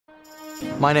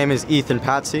My name is Ethan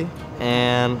Patsy,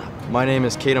 and my name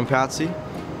is Kaden Patsy.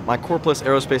 My Core Plus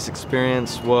Aerospace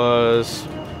experience was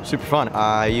super fun.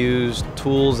 I used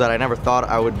tools that I never thought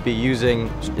I would be using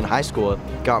in high school.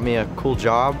 It got me a cool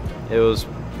job. It was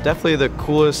definitely the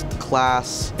coolest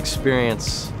class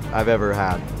experience I've ever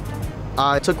had.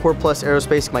 I took Core Plus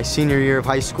Aerospace my senior year of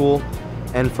high school,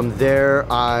 and from there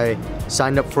I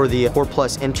signed up for the Core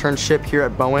Plus internship here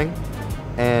at Boeing.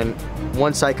 And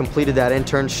once I completed that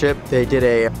internship, they did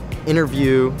an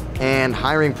interview and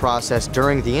hiring process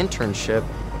during the internship.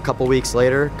 A couple weeks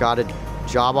later, got a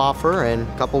job offer, and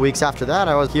a couple weeks after that,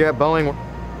 I was here at Boeing.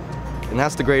 And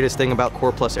that's the greatest thing about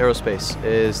Core Plus Aerospace,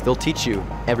 is they'll teach you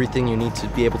everything you need to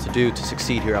be able to do to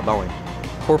succeed here at Boeing.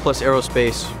 Core Plus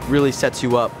Aerospace really sets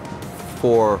you up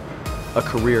for a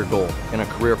career goal and a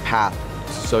career path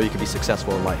so you can be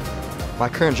successful in life. My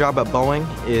current job at Boeing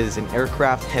is an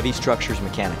aircraft heavy structures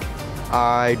mechanic.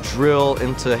 I drill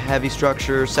into heavy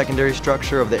structure, secondary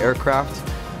structure of the aircraft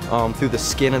through the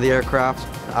skin of the aircraft.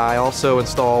 I also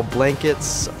install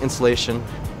blankets, insulation,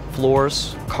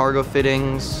 floors, cargo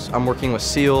fittings. I'm working with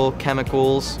seal,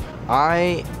 chemicals.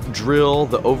 I drill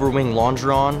the overwing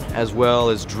longeron as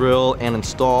well as drill and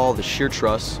install the shear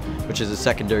truss, which is a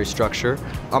secondary structure.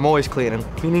 I'm always cleaning.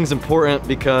 Cleaning is important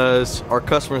because our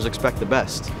customers expect the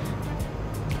best.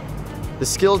 The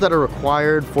skills that are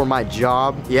required for my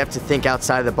job, you have to think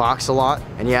outside the box a lot,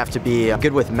 and you have to be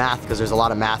good with math because there's a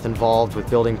lot of math involved with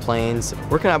building planes.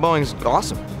 Working at Boeing is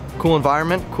awesome. Cool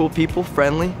environment, cool people,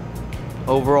 friendly.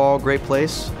 Overall, great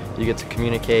place. You get to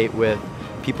communicate with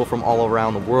people from all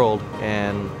around the world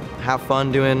and have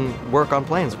fun doing work on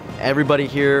planes. Everybody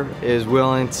here is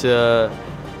willing to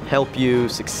help you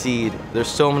succeed. There's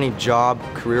so many job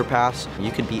career paths. You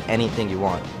can be anything you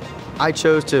want. I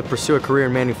chose to pursue a career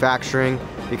in manufacturing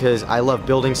because I love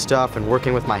building stuff and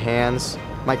working with my hands.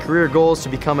 My career goal is to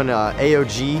become an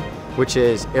AOG, which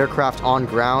is aircraft on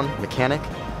ground mechanic.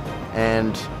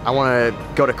 And I want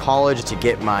to go to college to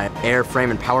get my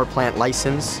airframe and power plant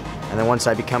license. And then once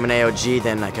I become an AOG,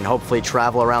 then I can hopefully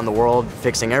travel around the world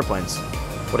fixing airplanes.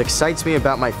 What excites me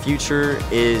about my future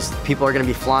is people are going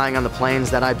to be flying on the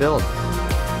planes that I build.